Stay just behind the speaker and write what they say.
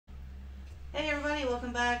Hey everybody,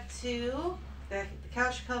 welcome back to the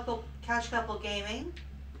Couch Couple Gaming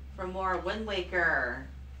for more Wind Waker.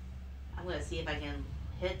 I'm gonna see if I can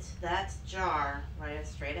hit that jar right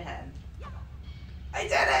straight ahead. I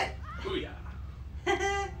did it! Booyah!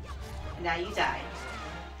 And now you die.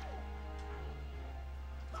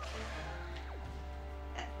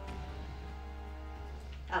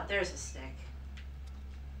 Oh, there's a stick.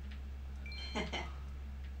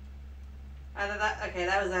 Okay,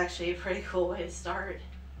 that was actually a pretty cool way to start.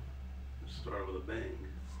 Start with a bang.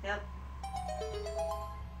 Yep.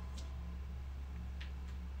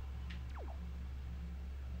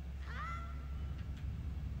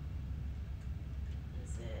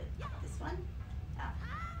 Is it this one? Oh.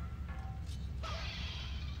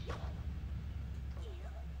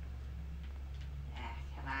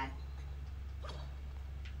 Come on.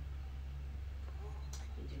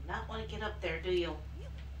 You do not want to get up there, do you?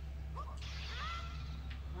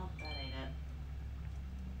 Nope, that ain't it.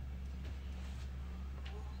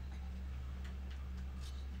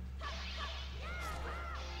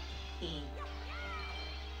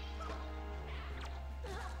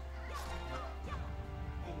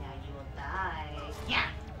 And now you will die. Yeah!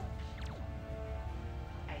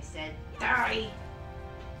 I said die!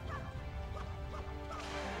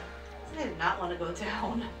 I did not want to go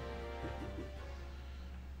down.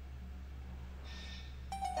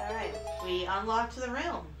 Alright, we unlocked the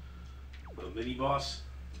room. The mini boss?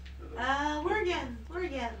 We're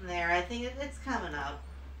getting there. I think it's coming up.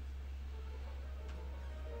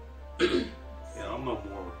 Yeah, I'm no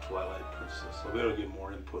more of a Twilight Princess. I'll be able to get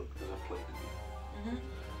more input because I played the game.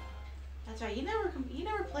 That's right. You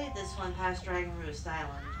never played this one past Dragon Roost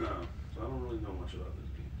Island. No, so I don't really know much about this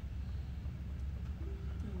game.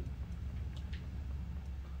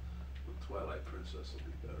 But Twilight Princess will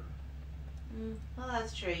be better. Well,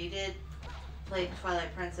 that's true. You did play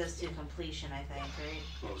Twilight Princess to completion, I think, right?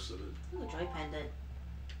 Most of it. Ooh, joy pendant.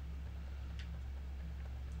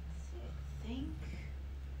 Let's see, I think.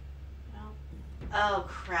 No. Oh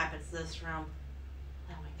crap! It's this room.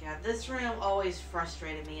 Oh my god, this room always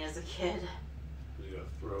frustrated me as a kid. You gotta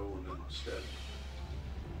throw and then step.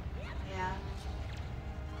 Yeah.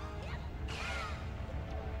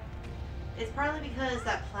 It's partly because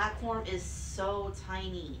that platform is so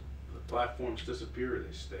tiny. The platforms disappear or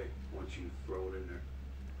they stay once you throw it in there?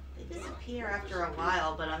 They disappear after a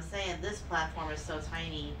while, but I'm saying this platform is so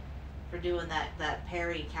tiny for doing that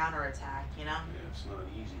parry counterattack, you know? Yeah, it's not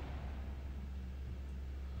easy.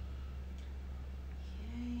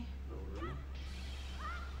 Okay. Oh, really?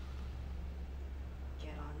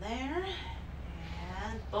 Get on there.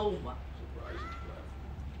 And boom. It's a rising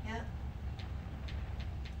platform. Yep.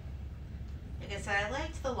 Like I said, I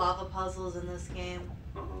liked the lava puzzles in this game.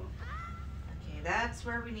 Okay, that's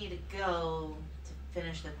where we need to go to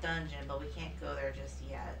finish the dungeon, but we can't go there just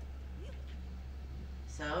yet.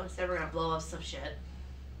 So instead we're gonna blow up some shit.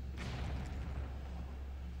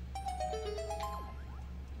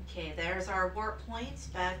 Okay, there's our warp points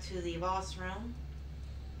back to the boss room.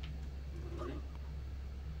 Alright.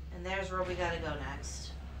 And there's where we gotta go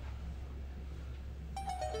next.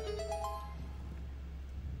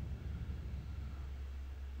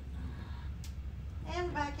 And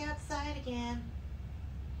we're back outside again.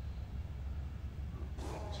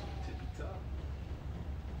 It's on tippy top.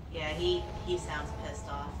 Yeah, he sounds pissed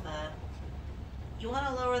off. You want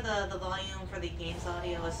to lower the volume for the game's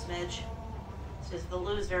audio a smidge? It's just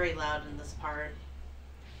Valoo's very loud in this part.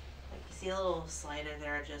 Like you see a little slider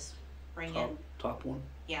there, just bring it. Top one?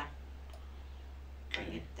 Yeah.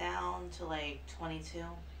 Bring it down to like 22.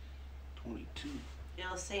 22.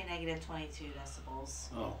 It'll say negative 22 decibels.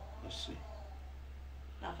 Oh, let's see.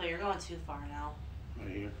 No, but you're going too far now.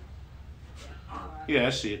 Right here. Yeah, I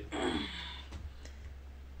see it.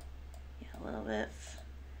 Yeah, a little bit,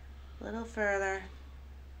 a little further.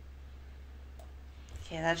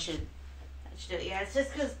 Okay, that should do it. Yeah, it's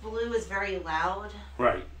just because Valoo is very loud,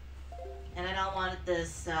 Right. and I don't want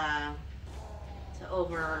this to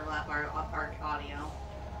overlap our audio.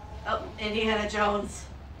 Oh, Indiana Jones.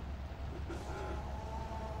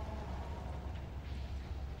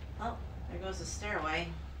 Oh, there goes the stairway.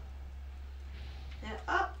 Yeah,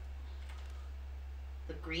 up.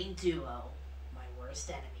 The green duo, my worst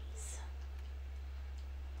enemies.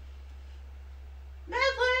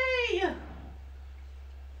 Medli!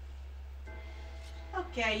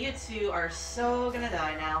 Okay, you two are so gonna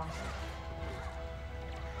die now.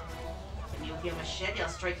 When you give him a shit, he'll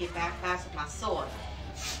strike you back fast with my sword.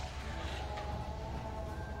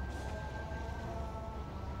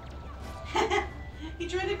 He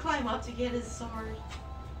tried to climb up to get his sword.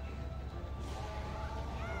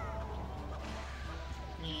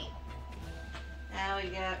 we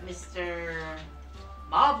got Mr.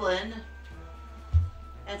 Moblin.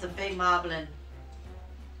 That's a big moblin.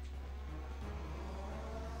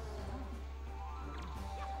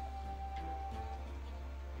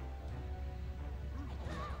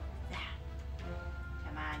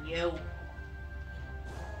 Come on, you.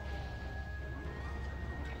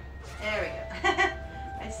 There we go.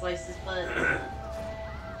 I sliced his butt.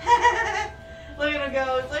 Look at him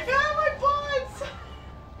go. It's like, oh, my butts!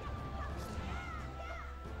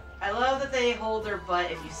 I love that they hold their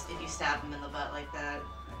butt if you stab them in the butt like that.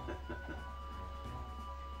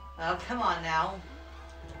 Oh, come on now.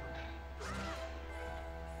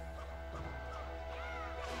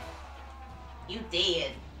 You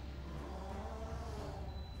dead.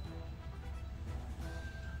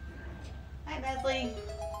 Hi, Medli.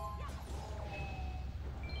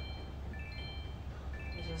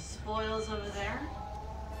 There's just spoils over there.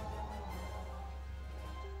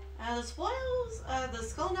 The spoils, the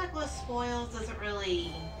skull necklace spoils doesn't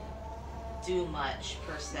really do much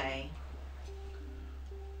per se.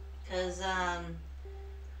 Cause,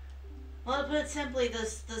 well, to put it simply,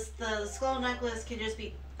 the skull necklace can just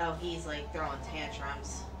be, oh, he's like throwing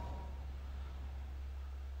tantrums.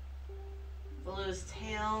 Valoo's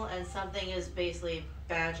tail, and something is basically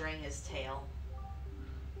badgering his tail.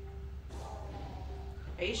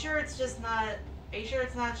 Are you sure it's just not, are you sure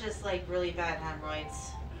it's not just like really bad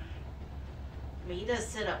hemorrhoids? I mean, he does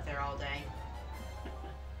sit up there all day.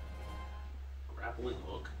 Grappling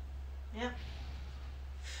hook. Yep.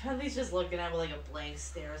 At least just looking at it with like a blank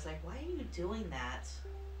stare. It's like, why are you doing that?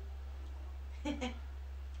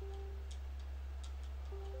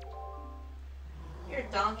 Here,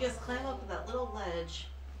 Donkus, climb up that little ledge.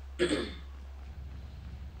 Yeah,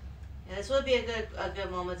 this would be a good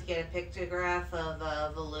moment to get a pictograph of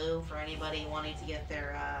Valoo for anybody wanting to get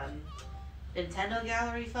their Nintendo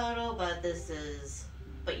gallery photo, but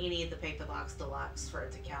you need the Pick the Box Deluxe for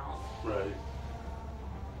it to count. Right.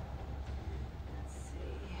 Let's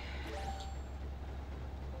see.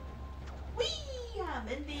 Whee! I'm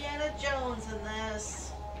Indiana Jones in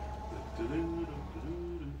this.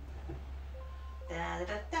 Da da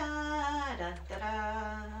da da da da da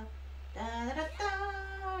da da da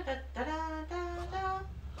da da da da.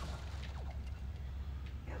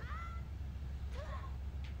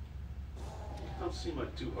 Don't seem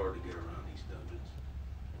like too hard to get around these dungeons.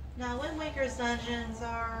 Now, Wind Waker's dungeons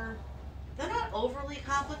they're not overly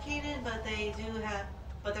complicated, but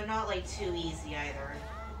they're not like too easy either.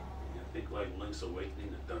 Yeah, I think like Link's Awakening,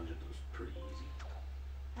 the dungeon was pretty easy.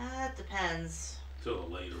 It depends. Till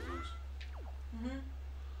the later ones. Mm-hmm.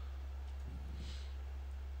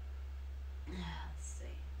 Let's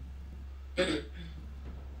see.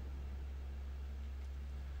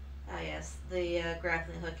 Oh yes, the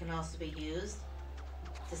grappling hook can also be used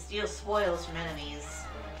to steal spoils from enemies.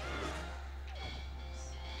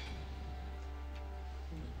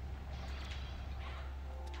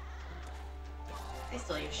 I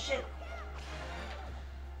stole your shit.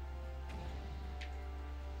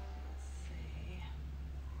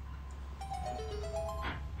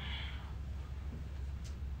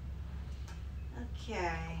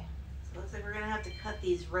 Okay, so it looks like we're gonna have to cut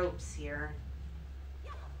these ropes here.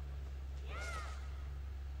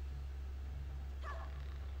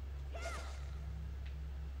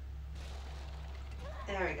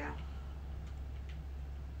 There we go.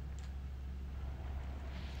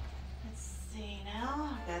 Let's see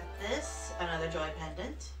now. Got this, another joy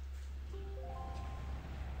pendant.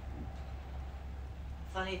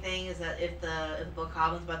 Funny thing is that if the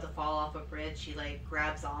Bokoblins about to fall off a bridge, she like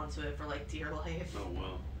grabs onto it for like dear life. Oh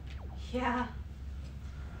well. Yeah.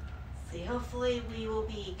 Let's see, hopefully we will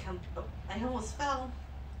be oh, I almost fell.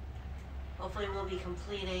 Hopefully we'll be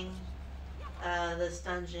completing this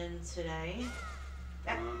dungeon today.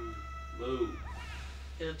 Lou.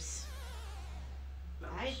 Oops.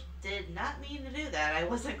 I did not mean to do that. I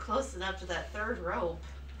wasn't close enough to that third rope.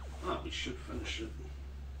 Oh, we should finish it.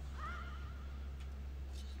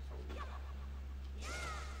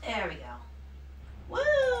 There we go.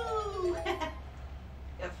 Woo!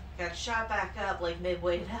 Got shot back up like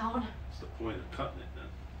midway down. What's the point of cutting it then?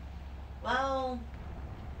 Well,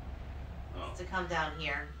 Oh. to come down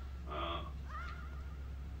here.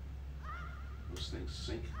 Those things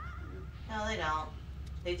sink. No, they don't.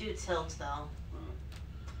 They do tilt though.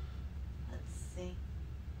 Let's see.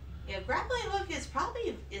 Yeah, grappling hook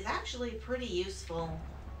is actually pretty useful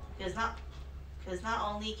because not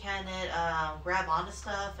only can it grab onto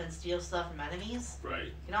stuff and steal stuff from enemies, Right.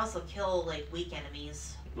 it can also kill like weak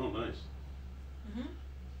enemies. Oh, nice. Mhm.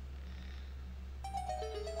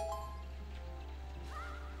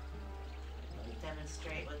 Let me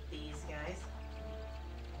demonstrate with these guys.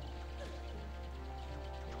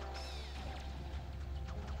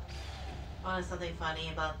 want something funny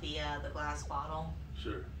about the glass bottle?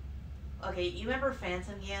 Sure. Okay, you remember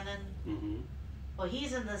Phantom Ganon? Mm-hmm. Well,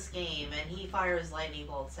 he's in this game, and he fires lightning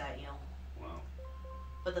bolts at you. Wow.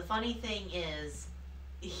 But the funny thing is,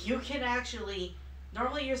 you can actually...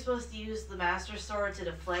 Normally you're supposed to use the Master Sword to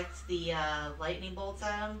deflect the lightning bolts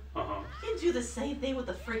at him. Uh-huh. You can do the same thing with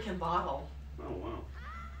the freaking bottle. Oh, wow.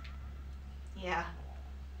 Yeah.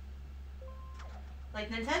 Like,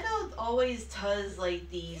 Nintendo always does, like,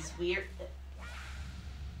 these weird...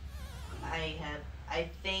 I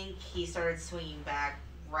think he started swinging back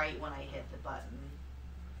right when I hit the button.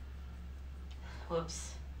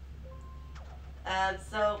 Whoops.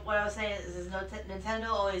 So what I was saying is Nintendo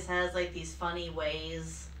always has like these funny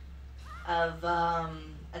ways of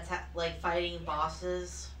like fighting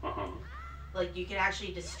bosses. Uh-huh. Like you can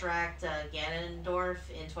actually distract Ganondorf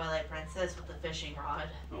in Twilight Princess with the fishing rod.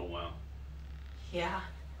 Oh, wow. Yeah.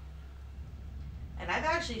 And I've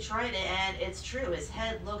actually tried it, and it's true. His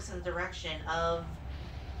head looks in the direction of...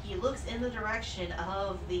 He looks in the direction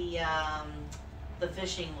of the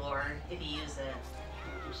fishing lure, if you use it.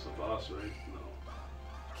 Just the boss, right? No.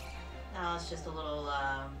 No, it's just a little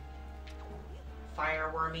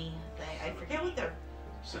firewormy thing. I forget what they're...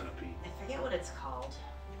 Centipede. I forget what it's called.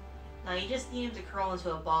 No, you just need him to curl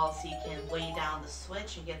into a ball so you can weigh down the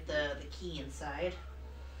switch and get the key inside.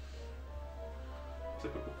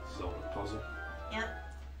 Typical Zelda puzzle. Yep.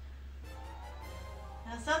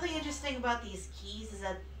 Now, something interesting about these keys is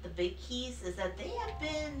that the big keys is that they have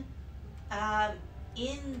been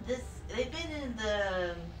they've been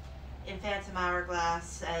in Phantom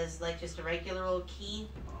Hourglass as like just a regular old key.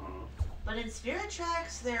 Uh-huh. But in Spirit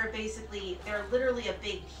Tracks, they're literally a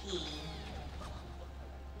big key.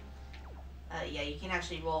 Yeah, you can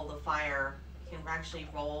actually roll the fire. You can actually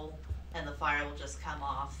roll, and the fire will just come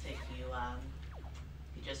off if you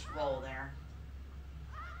just roll there.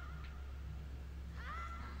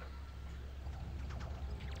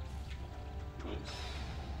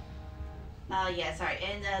 Yeah, sorry.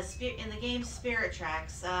 In the game Spirit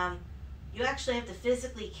Tracks, you actually have to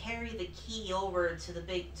physically carry the key over to the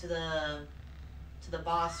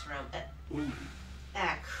boss room.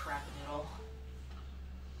 Crap noodle.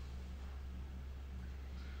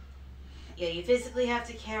 Yeah, you physically have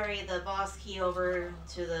to carry the boss key over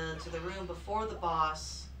to the room before the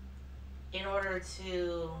boss in order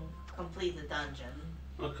to complete the dungeon.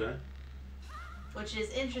 Okay. Which is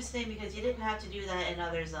interesting because you didn't have to do that in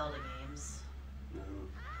other Zelda games. No.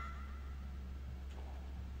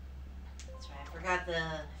 That's right. I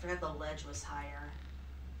forgot the ledge was higher.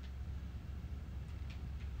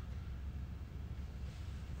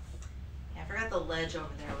 Yeah, I forgot the ledge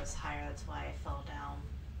over there was higher. That's why I fell down.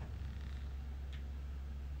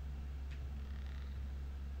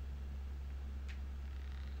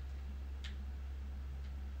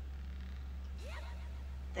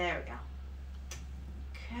 There we go.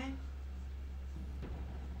 Okay.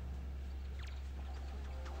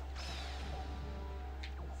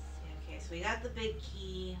 Let's see. Okay, so we got the big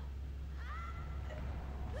key.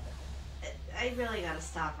 I really gotta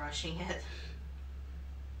stop rushing it.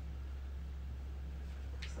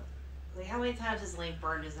 Like, how many times has Link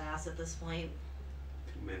burned his ass at this point?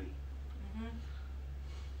 Too many.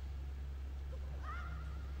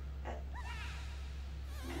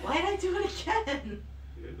 Why did I do it again?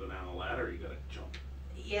 You gotta go down a ladder, or you gotta jump.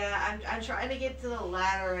 Yeah, I'm trying to get to the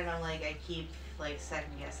ladder, and I'm like, I keep like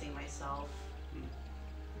second guessing myself.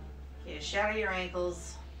 Okay, shatter your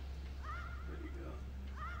ankles. There you go.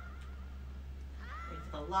 Wait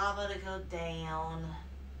for the lava to go down.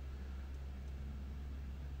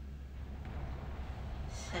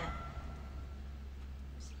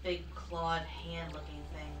 This big clawed hand looking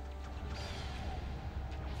thing.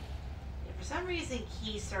 Yeah, for some reason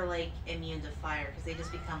keys are like immune to fire because they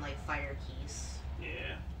just become like fire keys.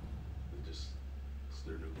 Yeah. It's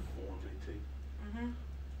their new form they take.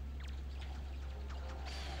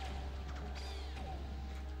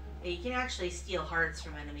 Yeah, you can actually steal hearts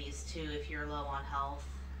from enemies too if you're low on health.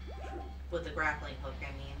 True. With the grappling hook,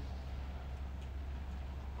 I mean.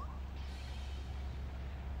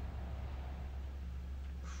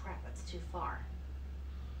 Crap, that's too far.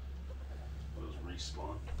 Those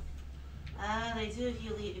respawn. They do if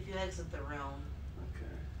you exit the room.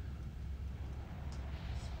 Okay.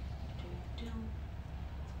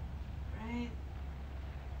 Right.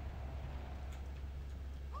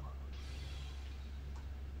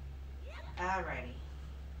 Alrighty.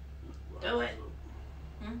 Do it.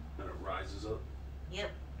 And it rises up.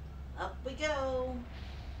 Yep. Up we go.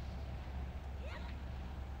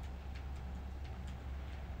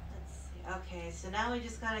 Let's see. Okay, so now we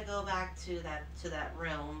just gotta go back to that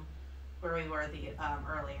room where we were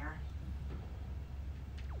earlier.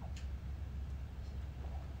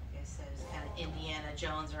 Indiana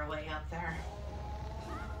Jones are way up there.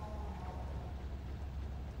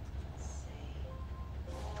 Let's see.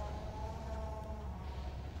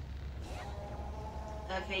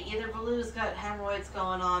 Okay, either Valoo's got hemorrhoids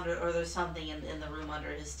going on, or there's something in the room under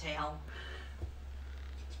his tail.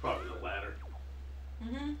 It's probably the latter.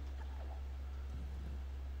 Mm-hmm.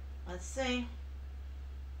 Let's see.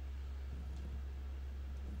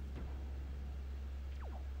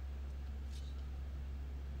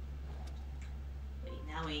 Wait,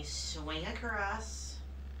 now we swing across.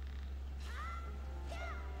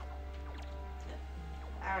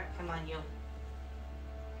 Alright, come on, you.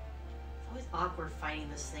 It's always awkward fighting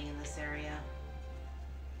this thing in this area.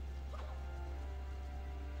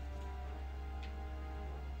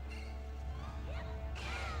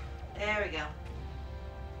 There we go.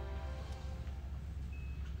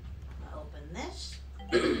 Open this.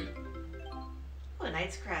 Oh, a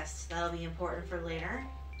Knight's Crest. That'll be important for later.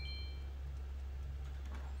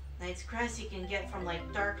 Knight's Crest you can get from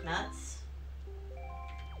like Dark Nuts.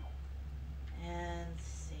 And let's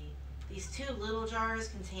see. These two little jars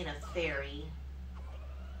contain a fairy.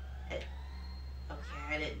 Okay,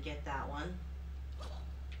 I didn't get that one.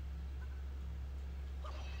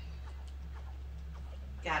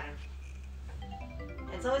 Got it.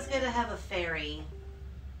 It's always good to have a fairy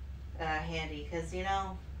handy, because you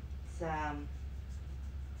know it's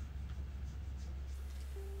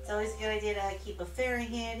always a good idea to keep a fairy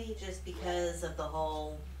handy, just because of the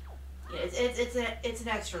whole. You know, it's an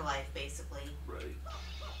extra life basically. Right.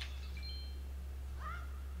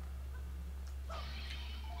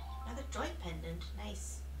 Another joint pendant,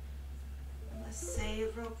 nice. Let's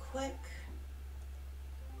save real quick.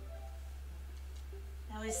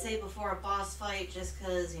 I always say before a boss fight, just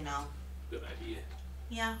because, you know. Good idea.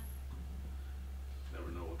 Yeah.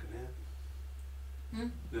 Never know what can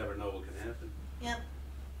happen. Never know what can happen. Yep.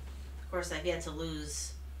 Of course, I've yet to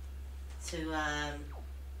lose to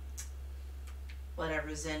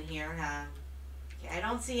whatever's in here. Okay, I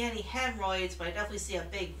don't see any hemorrhoids, but I definitely see a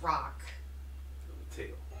big rock. On the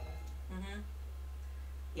tail.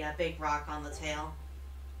 Yeah, big rock on the tail.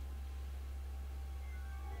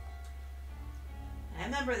 I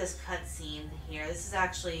remember this cutscene here. This is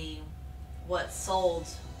actually what sold,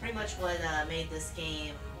 pretty much what made this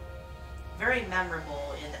game very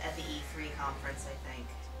memorable at the E3 conference, I think.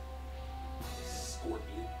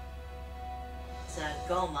 Scorpion. It's a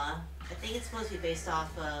Goma. I think it's supposed to be based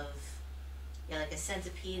off of, yeah, like a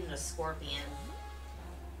centipede and a scorpion.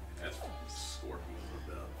 That's what scorpions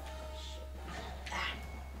are about.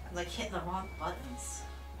 I'm like hitting the wrong buttons.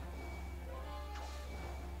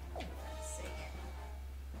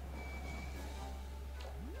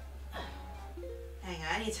 Hang on,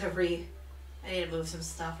 I need to move some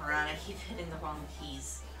stuff around. I keep hitting the wrong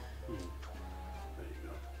keys. There you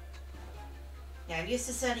go. Yeah, I'm used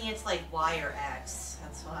to setting it to like Y or X.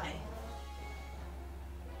 That's why.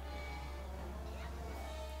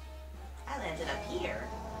 I landed up here.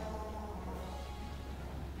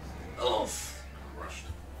 Oof! Crushed.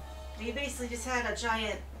 You basically just had a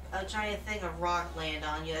giant thing of rock land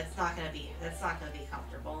on you. That's not gonna be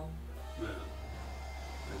comfortable. No.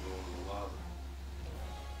 They go in the lava.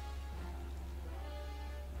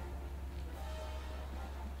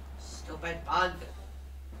 Stupid bug.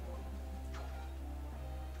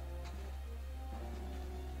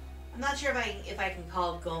 I'm not sure if I can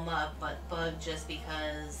call Goma but bug, just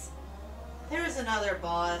because there is another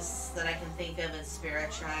boss that I can think of in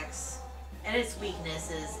Spirit Tracks, and its weakness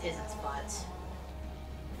is its butt.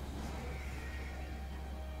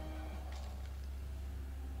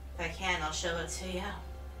 If I can, I'll show it to you.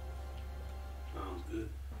 Sounds good.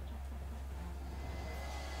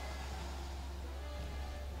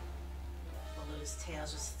 Baloo's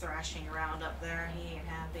tail's just thrashing around up there. He ain't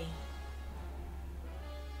happy.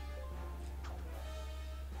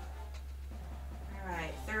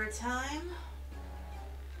 Alright, third time.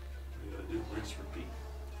 You gotta do rinse, repeat.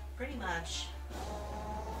 Pretty much.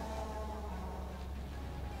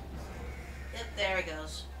 Yep, there it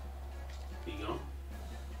goes. You gone?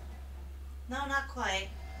 No, not quite.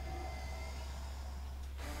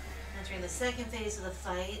 Entering the second phase of the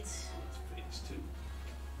fight. It's phase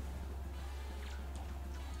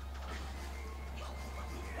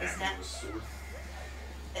 2. Is that... With a sword.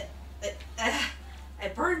 I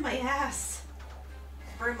burned my ass.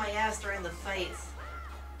 Burned my ass during the fight.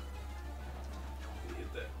 You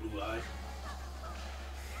hit that blue eye.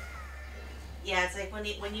 Yeah, it's like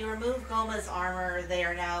when you remove Goma's armor, they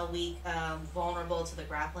are now weak, vulnerable to the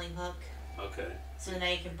grappling hook. Okay. So now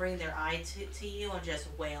you can bring their eye to you and just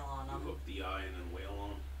wail on them. You hook the eye and then wail on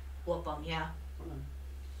them. Whoop them, yeah.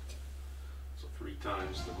 So 3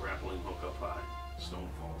 times the grappling hook up high. Stone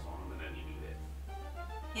falls on him, and then you do that.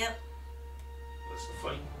 Yep. That's the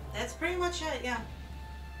fight. That's pretty much it, yeah.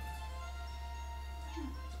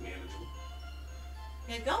 It's manageable.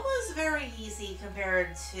 Yeah, Goma is very easy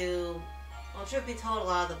compared to... Well, truth be told, a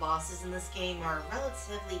lot of the bosses in this game are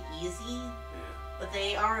relatively easy. Yeah. But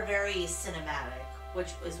they are very cinematic,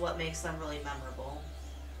 which is what makes them really memorable.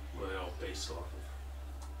 Well, based off of.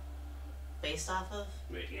 Based off of?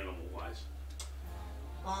 Animal-wise.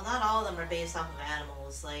 Well, not all of them are based off of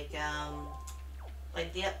animals. Like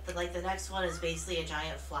the next one is basically a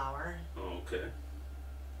giant flower. Oh, okay.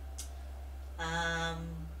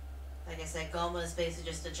 Like I said, Goma is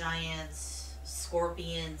basically just a giant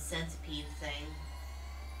scorpion centipede thing.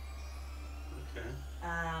 Okay.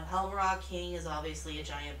 Hemorrhoid King is obviously a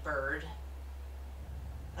giant bird.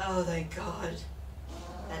 Oh, thank God.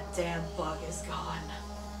 That damn bug is gone.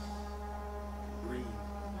 Green.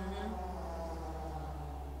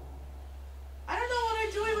 I don't know what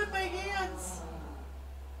I'm doing with my hands.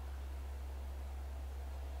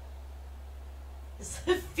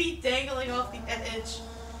 His feet dangling off the edge.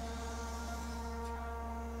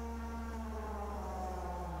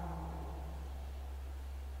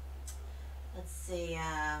 Let's see,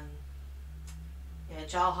 yeah,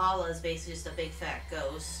 Jalhala is basically just a big fat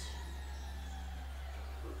ghost.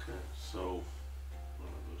 Okay, so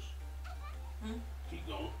one of those. Keep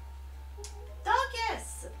going.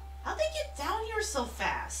 Doggis! How'd they get down here so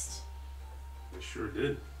fast? They sure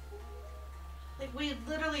did. Like, we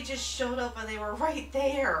literally just showed up and they were right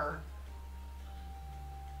there.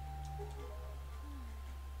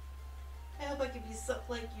 I hope I can be so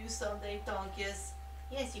like you someday, Donkus.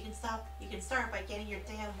 Yes, you can stop. You can start by getting your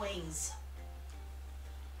damn wings.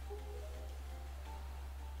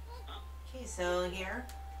 Okay, so here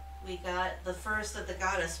we got the first of the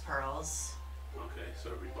goddess pearls. Okay,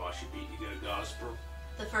 so every boss you beat, you get a goddess pearl?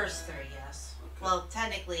 The first 3, yes. Okay. Well,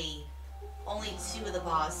 technically, only 2 of the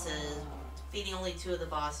bosses. Defeating only 2 of the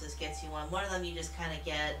bosses gets you one. One of them you just kind of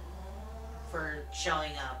get for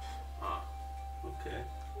showing up. Ah, okay.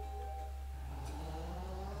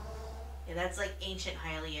 Yeah, that's like ancient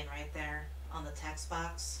Hylian right there on the text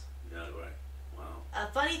box. Yeah, right. Wow. A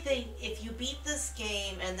funny thing, if you beat this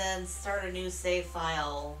game and then start a new save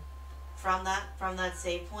file from that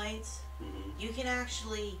save point, you can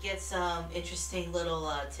actually get some interesting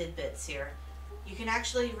little tidbits here. You can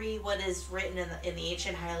actually read what is written in the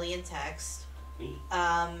ancient Hylian text.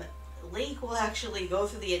 Link will actually go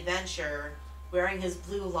through the adventure wearing his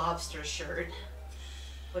blue lobster shirt,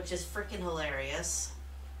 which is freaking hilarious.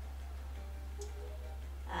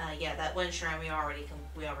 Yeah, that one shrine we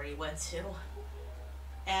already went to.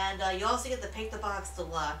 And you also get the Pick the Box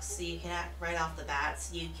Deluxe, so you can right off the bat,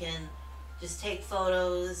 so you can just take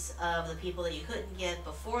photos of the people that you couldn't get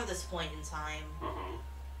before this point in time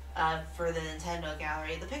for the Nintendo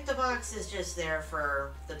Gallery. The Pick the Box is just there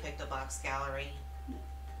for the Pick the Box Gallery.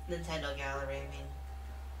 Nintendo Gallery, I mean.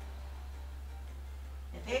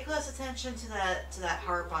 And pay close attention to that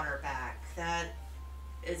harp on her back. That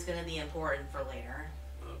is going to be important for later.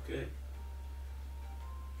 Okay.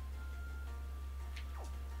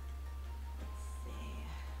 Let's see.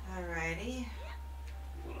 Alrighty. You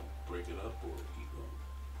want to break it up or keep going?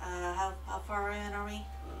 How far in are we?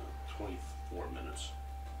 24 minutes.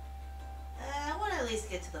 I want to at least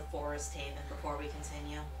get to the Forest Haven before we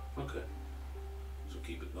continue. Okay. So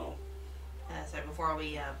keep it going. So before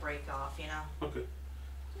we break off, you know? Okay.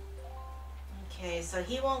 Okay, so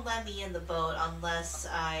he won't let me in the boat unless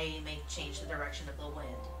I change the direction of the wind.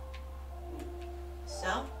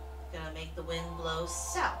 So, gonna make the wind blow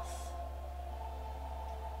south.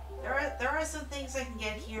 There are some things I can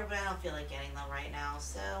get here, but I don't feel like getting them right now,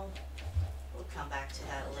 so we'll come back to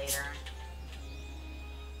that later.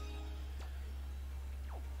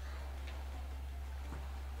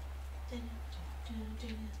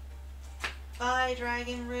 Bye,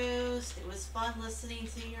 Dragon Roost. It was fun listening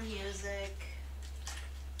to your music.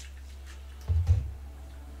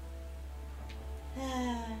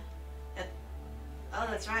 Oh,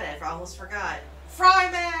 that's right. I almost forgot.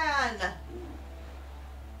 Fryman!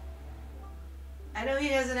 I know he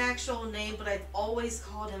has an actual name, but I've always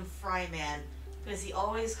called him Fryman because he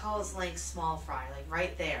always calls Link Small Fry, like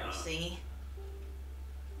right there. See?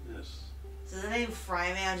 Yes. So the name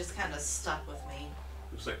Fryman just kind of stuck with me.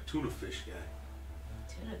 Looks like tuna fish guy.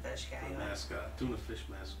 Tuna fish guy. The mascot. Tuna fish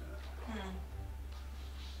mascot.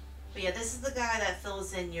 But yeah, this is the guy that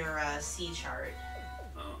fills in your sea chart.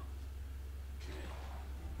 Oh.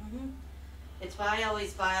 Okay. It's why I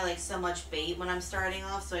always buy like so much bait when I'm starting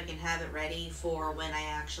off, so I can have it ready for when I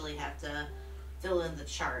actually have to fill in the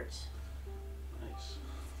chart. Nice.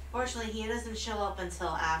 Fortunately, he doesn't show up until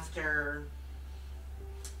after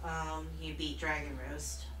you beat Dragon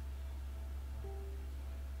Roost.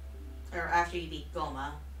 Or after you beat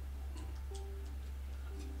Goma.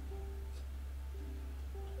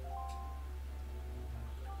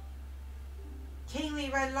 Kingly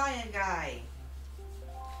Red Lion guy!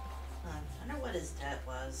 I wonder what his debt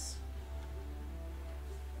was.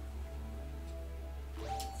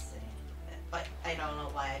 Let's see. But I don't know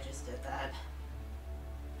why I just did that.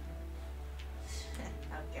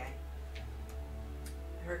 Okay.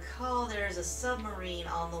 I recall there's a submarine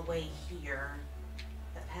on the way here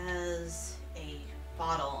that has a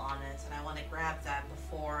bottle on it, and I want to grab that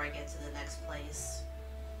before I get to the next place.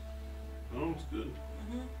 Oh, it's good.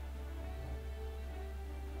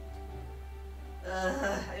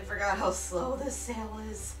 I forgot how slow this sail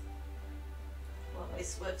is. Well, my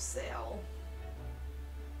swift sail.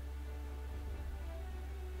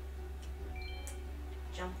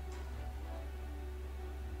 Jump.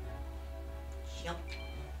 Jump.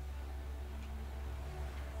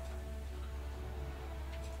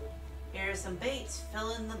 Here's some baits,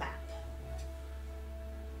 fill in the map.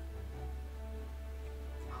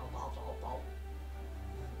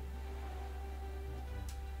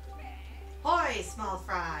 Hoy, small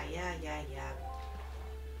fry. Yeah.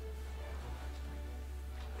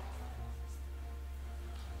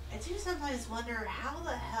 I do sometimes wonder how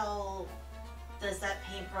the hell does that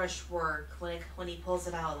paintbrush work when he pulls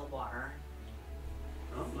it out of the water?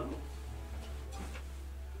 I don't know.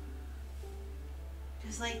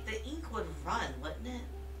 Because, like, the ink would run, wouldn't it?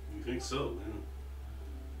 You think so,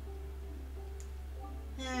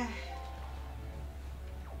 Eh.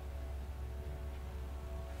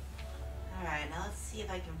 Alright, now let's see if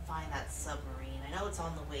I can find that submarine. I know it's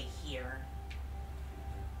on the way here.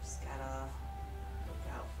 Just gotta look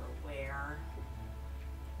out for where.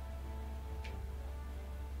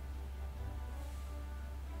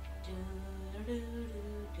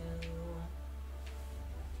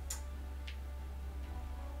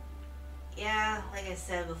 Yeah, like I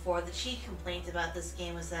said before, the chief complaint about this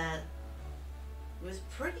game was that it was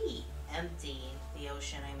pretty empty, the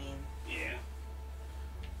ocean, I mean. Yeah.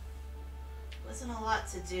 Wasn't a lot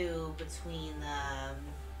to do between not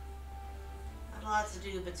a lot to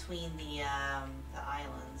do between the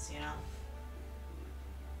islands, you know.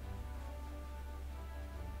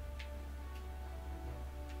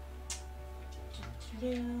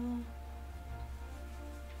 Okay,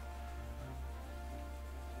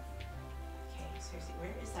 seriously,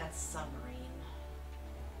 where is that submarine?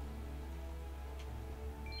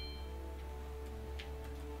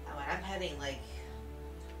 Oh, wait, I'm heading like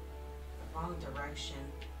the wrong direction.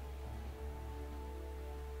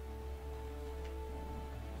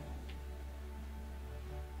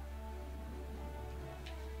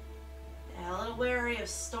 Yeah, a little wary of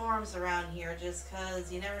storms around here just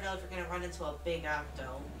because you never know if you're going to run into a big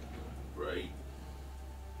octo. Right.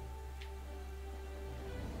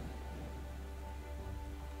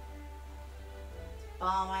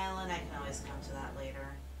 Bomb Island, I can always come to that later.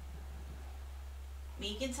 I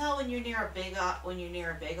mean, you can tell when you're near a big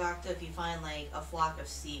octo if you find like a flock of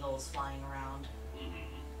seagulls flying around.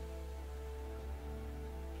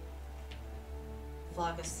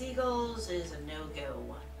 Flock of seagulls is a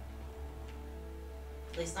no-go.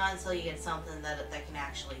 At least not until you get something that can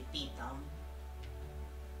actually beat them.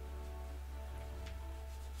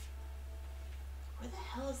 Where the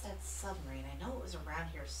hell is that submarine? I know it was around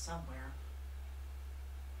here somewhere.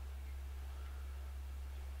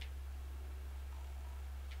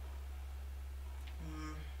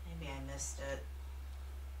 Maybe I missed it.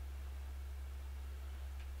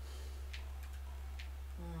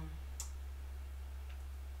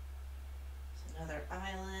 It's another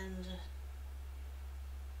island.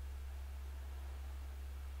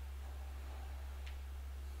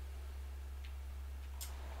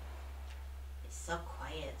 It's so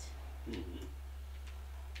quiet.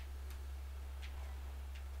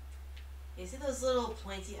 You see those little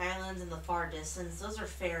pointy islands in the far distance? Those are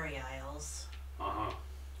fairy isles. Uh-huh.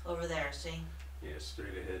 Over there, see? Yeah,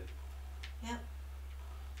 straight ahead. Yep.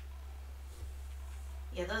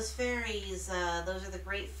 Yeah, those fairies, those are the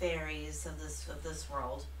great fairies of this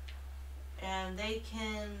world. And they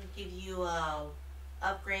can give you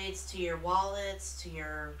upgrades to your wallets, to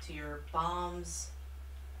your bombs,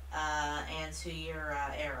 and to your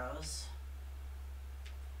arrows.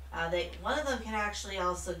 One of them can actually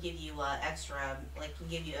also give you extra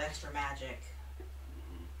magic.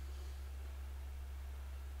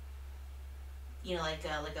 You know, like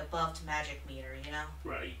a buffed magic meter, you know?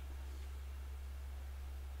 Right.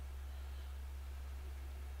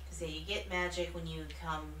 Because yeah, you get magic when you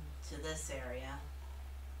come to this area.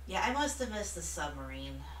 Yeah, I must have missed the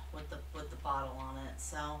submarine with the bottle on it,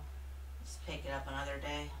 so just pick it up another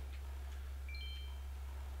day.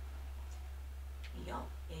 Yeah,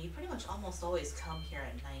 you pretty much almost always come here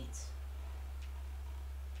at night.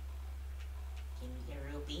 Give me your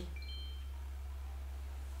rupee.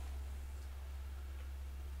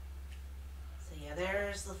 So yeah,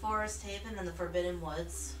 there's the Forest Haven and the Forbidden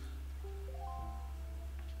Woods.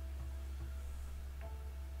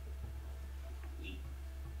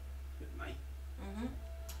 At night.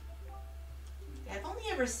 Yeah, I've only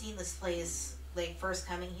ever seen this place, like, first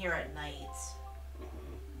coming here at night.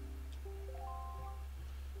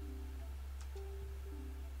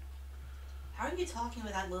 How are you talking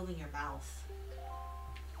without moving your mouth?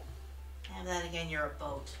 And then again, you're a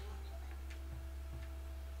boat.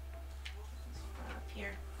 Up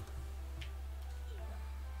here.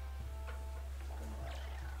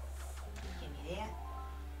 Give me that.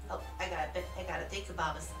 Oh, I got a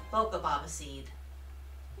Bokobaba seed.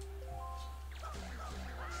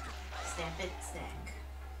 Snap it, snack.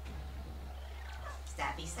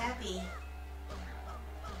 Snappy, snappy.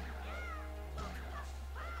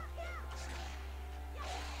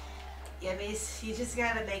 Yeah, basically, you just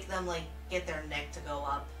gotta make them, like, get their neck to go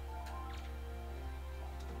up.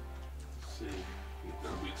 See, get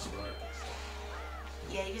their weak spot.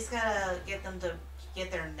 Yeah, you just gotta get them to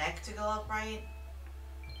get their neck to go up right.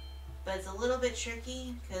 But it's a little bit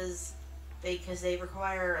tricky because they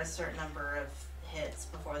require a certain number of hits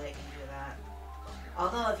before they can do that.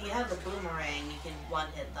 Although if you have the boomerang, you can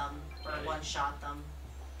one-hit them or one-shot them.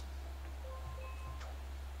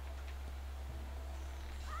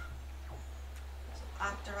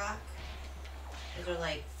 Octorok. Those are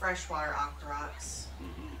like freshwater Octoroks.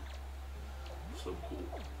 So cool.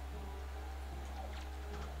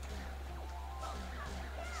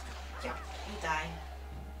 Yeah, you die.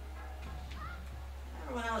 I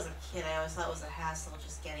remember when I was a kid, I always thought it was a hassle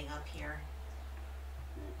just getting up here.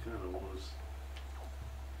 It kind of was.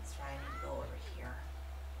 That's right, I need to go over here.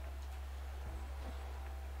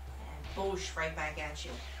 And boosh, right back at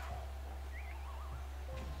you.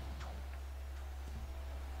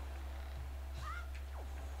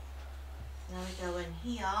 Now we go in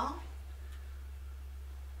here.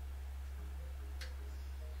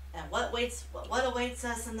 And what awaits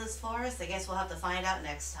us in this forest? I guess we'll have to find out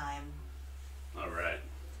next time. Alright.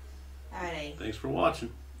 Alrighty. Thanks for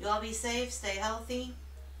watching. You all be safe, stay healthy,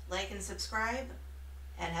 like and subscribe,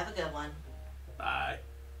 and have a good one. Bye.